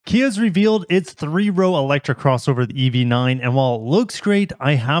Kia's revealed its three-row electric crossover, the EV9, and while it looks great,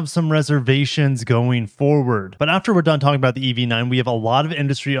 I have some reservations going forward. But after we're done talking about the EV9, we have a lot of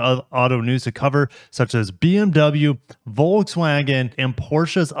industry auto news to cover, such as BMW, Volkswagen, and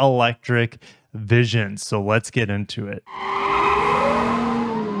Porsche's electric visions. So let's get into it.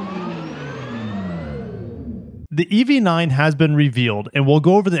 The EV9 has been revealed, and we'll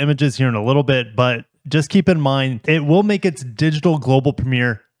go over the images here in a little bit, but just keep in mind, it will make its digital global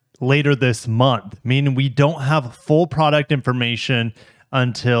premiere later this month, meaning we don't have full product information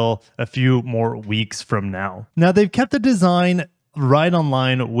until a few more weeks from now. Now, they've kept the design right on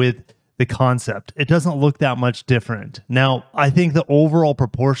line with the concept. It doesn't look that much different. Now, I think the overall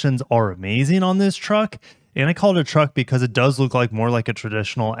proportions are amazing on this truck. And I call it a truck because it does look like more like a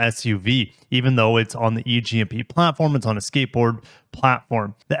traditional SUV, even though it's on the eGMP platform, it's on a skateboard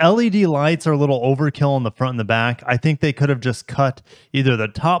platform. The LED lights are a little overkill on the front and the back. I think they could have just cut either the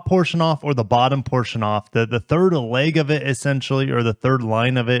top portion off or the bottom portion off. The third leg of it, essentially, or the third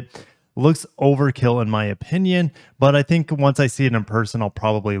line of it, looks overkill in my opinion, but I think once I see it in person, I'll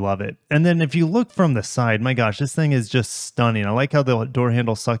probably love it. And then if you look from the side, my gosh, this thing is just stunning. I like how the door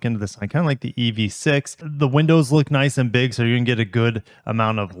handles suck into the side, kind of like the EV6. The windows look nice and big, so you can get a good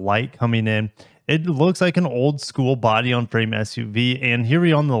amount of light coming in. It looks like an old school body on frame SUV, and here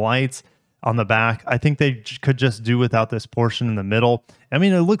we are on the lights on the back. I think they could just do without this portion in the middle. I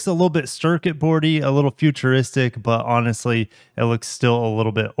mean, it looks a little bit circuit boardy, a little futuristic, but honestly, it looks still a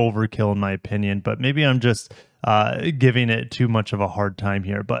little bit overkill in my opinion. But maybe I'm just giving it too much of a hard time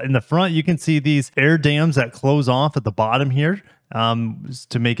here. But in the front, you can see these air dams that close off at the bottom here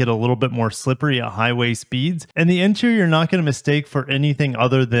to make it a little bit more slippery at highway speeds. And the interior, you're not going to mistake for anything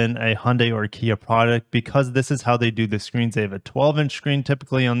other than a Hyundai or Kia product, because this is how they do the screens. They have a 12-inch screen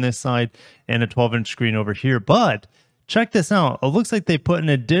typically on this side and a 12-inch screen over here. But check this out. It looks like they put an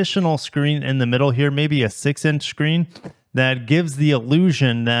additional screen in the middle here, maybe a 6-inch screen that gives the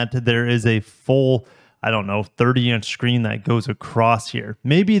illusion that there is a full, I don't know, 30-inch screen that goes across here.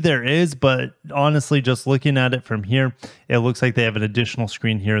 Maybe there is, but honestly, just looking at it from here, it looks like they have an additional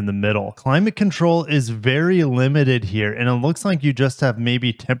screen here in the middle. Climate control is very limited here, and it looks like you just have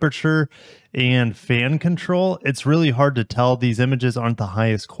maybe temperature and fan control. It's really hard to tell. These images aren't the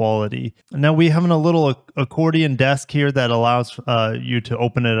highest quality. Now we have a little accordion desk here that allows you to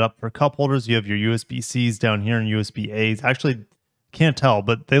open it up for cup holders. You have your USB-Cs down here and USB-As. Actually, can't tell,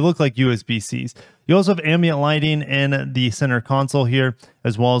 but they look like USB-Cs. You also have ambient lighting in the center console here,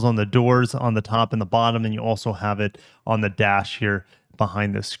 as well as on the doors on the top and the bottom, and you also have it on the dash here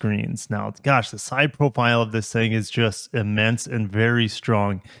behind the screens. Now, gosh, the side profile of this thing is just immense and very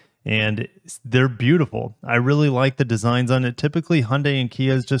strong, and they're beautiful. I really like the designs on it. Typically, Hyundai and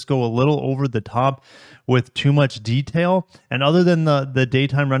Kias just go a little over the top with too much detail. And other than the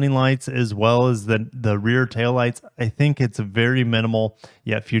daytime running lights, as well as the rear tail lights, I think it's very minimal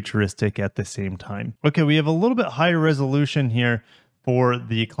yet futuristic at the same time. Okay, we have a little bit higher resolution here for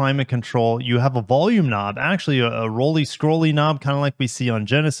the climate control. You have a volume knob, actually a rolly-scrolly knob, kind of like we see on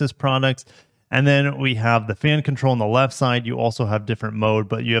Genesis products. And then we have the fan control on the left side. You also have different mode,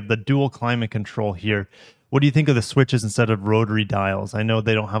 but you have the dual climate control here. What do you think of the switches instead of rotary dials? I know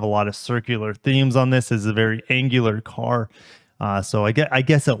they don't have a lot of circular themes on this. It's a very angular car. So I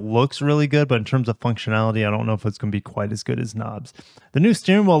guess it looks really good, but in terms of functionality, I don't know if it's going to be quite as good as knobs. The new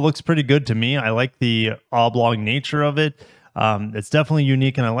steering wheel looks pretty good to me. I like the oblong nature of it. It's definitely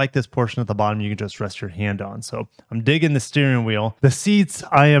unique, and I like this portion at the bottom you can just rest your hand on. So I'm digging the steering wheel. The seats,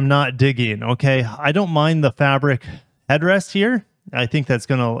 I am not digging. Okay, I don't mind the fabric headrest here. I think that's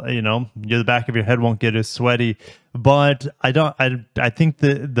gonna, the back of your head won't get as sweaty, but I think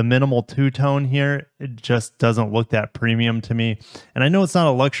the minimal two-tone here, it just doesn't look that premium to me. And I know it's not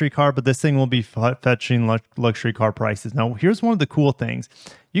a luxury car, but this thing will be fetching luxury car prices. Now, here's one of the cool things.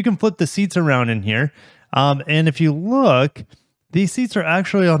 You can flip the seats around in here. And if you look, these seats are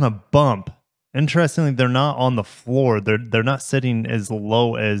actually on a bump. Interestingly, they're not on the floor. They're not sitting as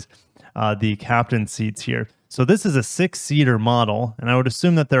low as the captain seats here. So this is a 6-seater model, and I would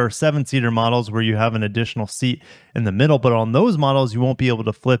assume that there are 7-seater models where you have an additional seat in the middle, but on those models, you won't be able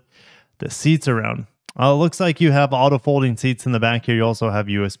to flip the seats around. It looks like you have auto-folding seats in the back here. You also have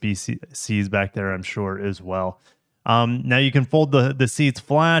USB-Cs back there, I'm sure, as well. Now you can fold the seats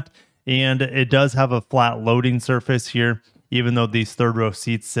flat, and it does have a flat loading surface here, even though these third-row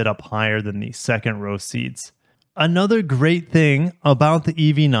seats sit up higher than the second-row seats. Another great thing about the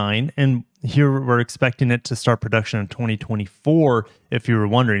EV9, and Here we're expecting it to start production in 2024. If you were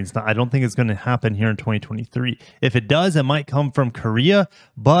wondering, I don't think it's going to happen here in 2023. If it does, it might come from Korea.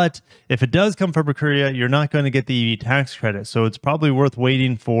 But if it does come from Korea, you're not going to get the EV tax credit. So it's probably worth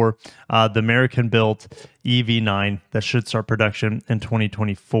waiting for the American-built EV9 that should start production in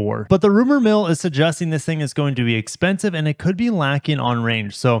 2024. But the rumor mill is suggesting this thing is going to be expensive and it could be lacking on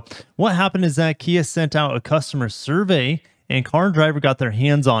range. So what happened is that Kia sent out a customer survey and Car and Driver got their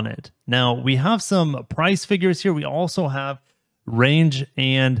hands on it. Now, we have some price figures here. We also have range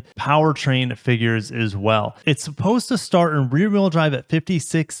and powertrain figures as well. It's supposed to start in rear-wheel drive at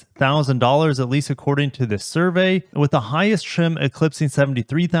 $56,000, at least according to this survey, with the highest trim eclipsing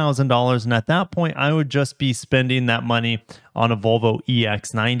 $73,000. And at that point, I would just be spending that money on a Volvo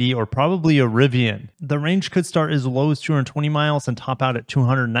EX90 or probably a Rivian. The range could start as low as 220 miles and top out at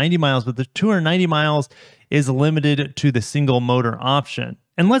 290 miles, but the 290 miles is limited to the single motor option.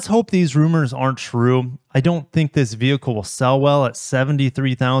 And let's hope these rumors aren't true. I don't think this vehicle will sell well at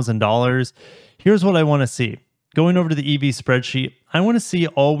 $73,000. Here's what I want to see. Going over to the EV spreadsheet, I want to see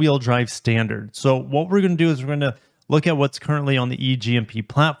all-wheel drive standard. So what we're going to do is we're going to look at what's currently on the eGMP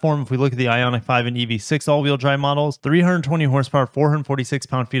platform. If we look at the Ioniq 5 and EV6 all-wheel drive models, 320 horsepower, 446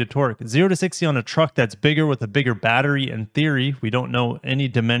 pound-feet of torque. 0 to 60 on a truck that's bigger with a bigger battery. In theory, we don't know any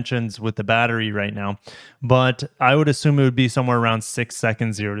dimensions with the battery right now, but I would assume it would be somewhere around 6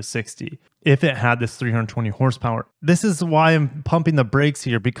 seconds, 0 to 60. If it had this 320 horsepower. This is why I'm pumping the brakes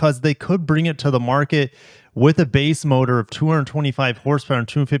here, because they could bring it to the market with a base motor of 225 horsepower and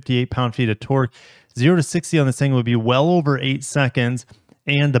 258 pound-feet of torque. 0 to 60 on this thing would be well over 8 seconds,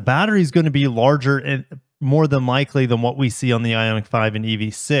 and the battery is going to be larger and more than likely than what we see on the Ioniq 5 and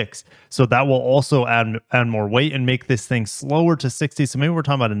EV6. So that will also add more weight and make this thing slower to 60. So maybe we're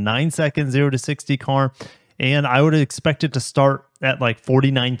talking about a 9-second 0 to 60 car. And I would expect it to start at like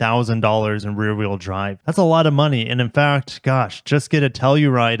 $49,000 in rear-wheel drive. That's a lot of money. And in fact, gosh, just get a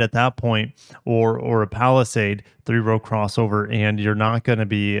Telluride at that point or a Palisade 3-row crossover, and you're not going to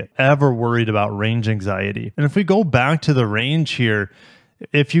be ever worried about range anxiety. And if we go back to the range here,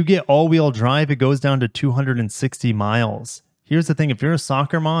 if you get all-wheel drive, it goes down to 260 miles. Here's the thing, if you're a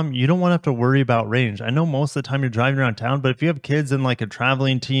soccer mom, you don't want to have to worry about range. I know most of the time you're driving around town, but if you have kids in like a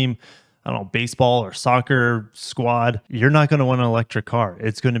traveling team, I don't know, baseball or soccer squad, you're not going to want an electric car.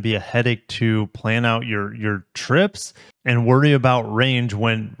 It's going to be a headache to plan out your trips and worry about range,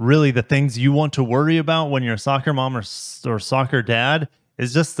 when really the things you want to worry about when you're a soccer mom or soccer dad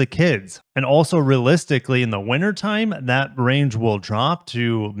is just the kids. And also realistically in the wintertime, that range will drop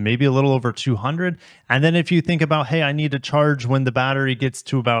to maybe a little over 200. And then if you think about, hey, I need to charge when the battery gets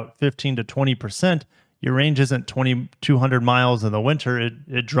to about 15 to 20%, your range isn't 2,200 miles in the winter.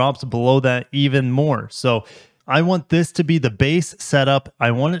 It drops below that even more. So I want this to be the base setup.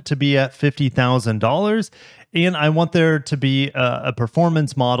 I want it to be at $50,000. And I want there to be a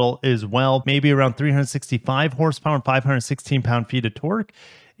performance model as well, maybe around 365 horsepower and 516 pound-feet of torque,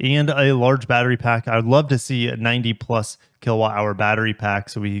 and a large battery pack. I'd love to see a 90 plus kilowatt hour battery pack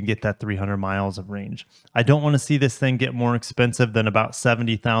so we can get that 300 miles of range. I don't want to see this thing get more expensive than about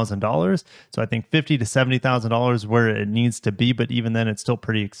 $70,000. So I think $50,000 to $70,000 where it needs to be, but even then it's still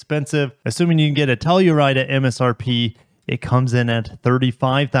pretty expensive. Assuming you can get a Telluride at MSRP, it comes in at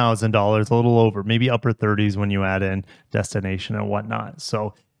 $35,000, a little over, maybe upper 30s when you add in destination and whatnot.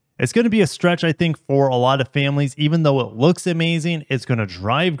 So it's going to be a stretch, I think, for a lot of families. Even though it looks amazing, it's going to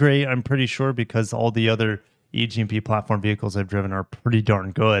drive great, I'm pretty sure, because all the other eGMP platform vehicles I've driven are pretty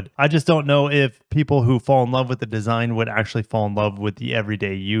darn good. I just don't know if people who fall in love with the design would actually fall in love with the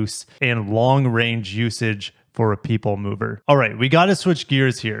everyday use and long range usage for a people mover. All right, we got to switch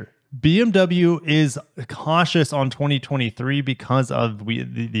gears here. BMW is cautious on 2023 because of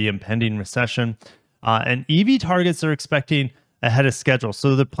the impending recession, and EV targets are expecting ahead of schedule.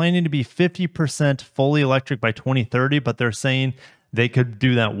 So they're planning to be 50% fully electric by 2030, but they're saying they could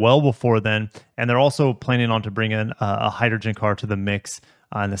do that well before then. And they're also planning on to bring in a hydrogen car to the mix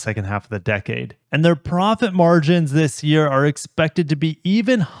in the second half of the decade. And their profit margins this year are expected to be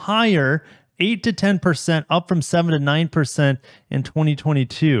even higher, 8 to 10%, up from 7 to 9% in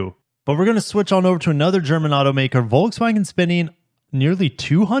 2022. But we're going to switch on over to another German automaker, Volkswagen, spending nearly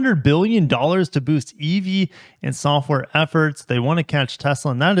 $200 billion to boost EV and software efforts. They want to catch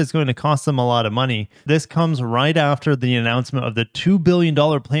Tesla, and that is going to cost them a lot of money. This comes right after the announcement of the $2 billion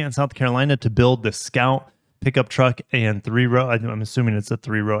plant in South Carolina to build the Scout pickup truck and 3-row, I'm assuming it's a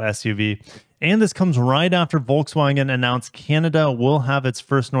 3-row SUV. And this comes right after Volkswagen announced Canada will have its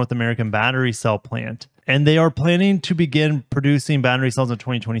first North American battery cell plant. And they are planning to begin producing battery cells in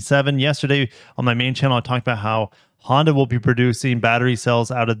 2027. Yesterday on my main channel, I talked about how Honda will be producing battery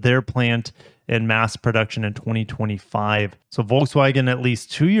cells out of their plant in mass production in 2025. So Volkswagen at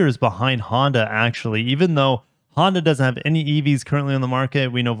least 2 years behind Honda, actually, even though Honda doesn't have any EVs currently on the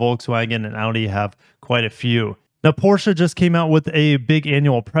market. We know Volkswagen and Audi have quite a few. Now, Porsche just came out with a big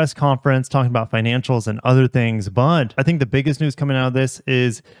annual press conference talking about financials and other things, but I think the biggest news coming out of this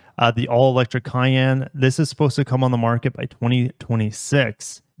is the all-electric Cayenne. This is supposed to come on the market by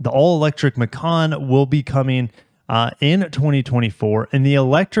 2026. The all-electric Macan will be coming in 2024, and the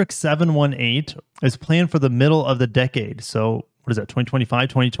electric 718 is planned for the middle of the decade. So what is that, 2025,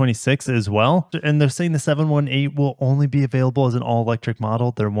 2026 as well? And they're saying the 718 will only be available as an all-electric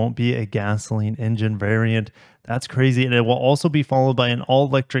model. There won't be a gasoline engine variant. That's crazy. And it will also be followed by an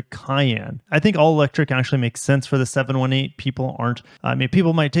all-electric Cayenne. I think all-electric actually makes sense for the 718.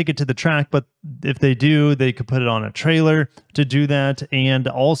 People might take it to the track, but if they do, they could put it on a trailer to do that. And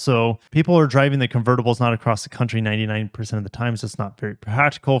also, people are driving the convertibles not across the country 99% of the time, so it's not very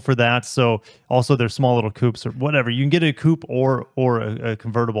practical for that. So also, they're small little coupes or whatever. You can get a coupe or a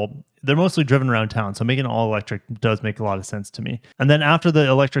convertible. They're mostly driven around town, so making it all electric does make a lot of sense to me. And then after the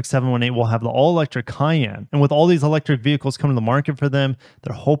electric 718, we'll have the all-electric Cayenne. And with all these electric vehicles coming to the market for them,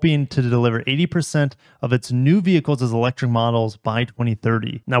 they're hoping to deliver 80% of its new vehicles as electric models by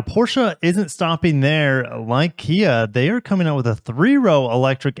 2030. Now, Porsche isn't stopping there. Like Kia, they are coming out with a 3-row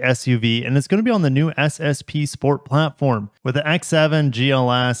electric SUV, and it's going to be on the new SSP Sport platform with the X7,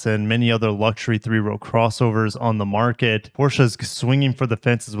 GLS, and many other luxury 3-row crossovers on the market. Porsche's swinging for the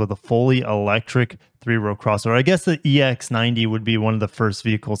fences with a fully electric 3-row crossover. I guess the EX90 would be one of the first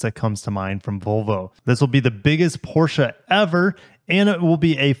vehicles that comes to mind from Volvo. This will be the biggest Porsche ever, and it will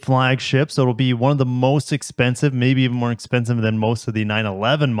be a flagship, so it'll be one of the most expensive, maybe even more expensive than most of the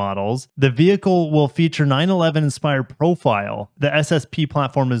 911 models. The vehicle will feature 911 inspired profile. The SSP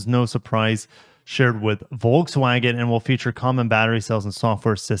platform is no surprise, shared with Volkswagen, and will feature common battery cells and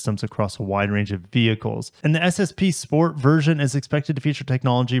software systems across a wide range of vehicles. And the SSP Sport version is expected to feature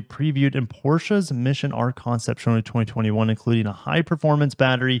technology previewed in Porsche's Mission R concept shown in 2021, including a high-performance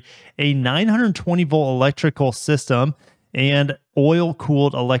battery, a 920-volt electrical system, and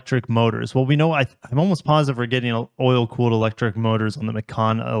oil-cooled electric motors. Well, we know, I'm almost positive we're getting oil-cooled electric motors on the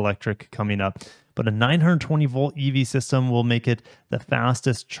Macan Electric coming up, but a 920-volt EV system will make it the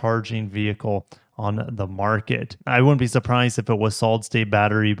fastest charging vehicle on the market. I wouldn't be surprised if it was solid-state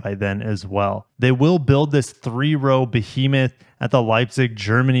battery by then as well. They will build this 3-row behemoth at the Leipzig,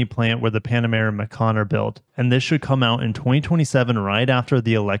 Germany plant where the Panamera and Macan are built, and this should come out in 2027 right after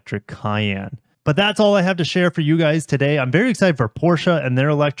the electric Cayenne. But that's all I have to share for you guys today. I'm very excited for Porsche and their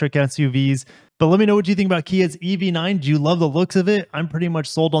electric SUVs. But let me know what you think about Kia's EV9. Do you love the looks of it? I'm pretty much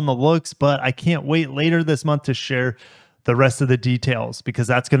sold on the looks, but I can't wait later this month to share the rest of the details because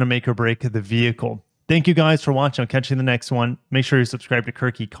that's going to make or break the vehicle. Thank you guys for watching. I'll catch you in the next one. Make sure you subscribe to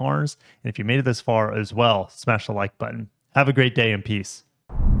Kirky Cars. And if you made it this far as well, smash the like button. Have a great day and peace.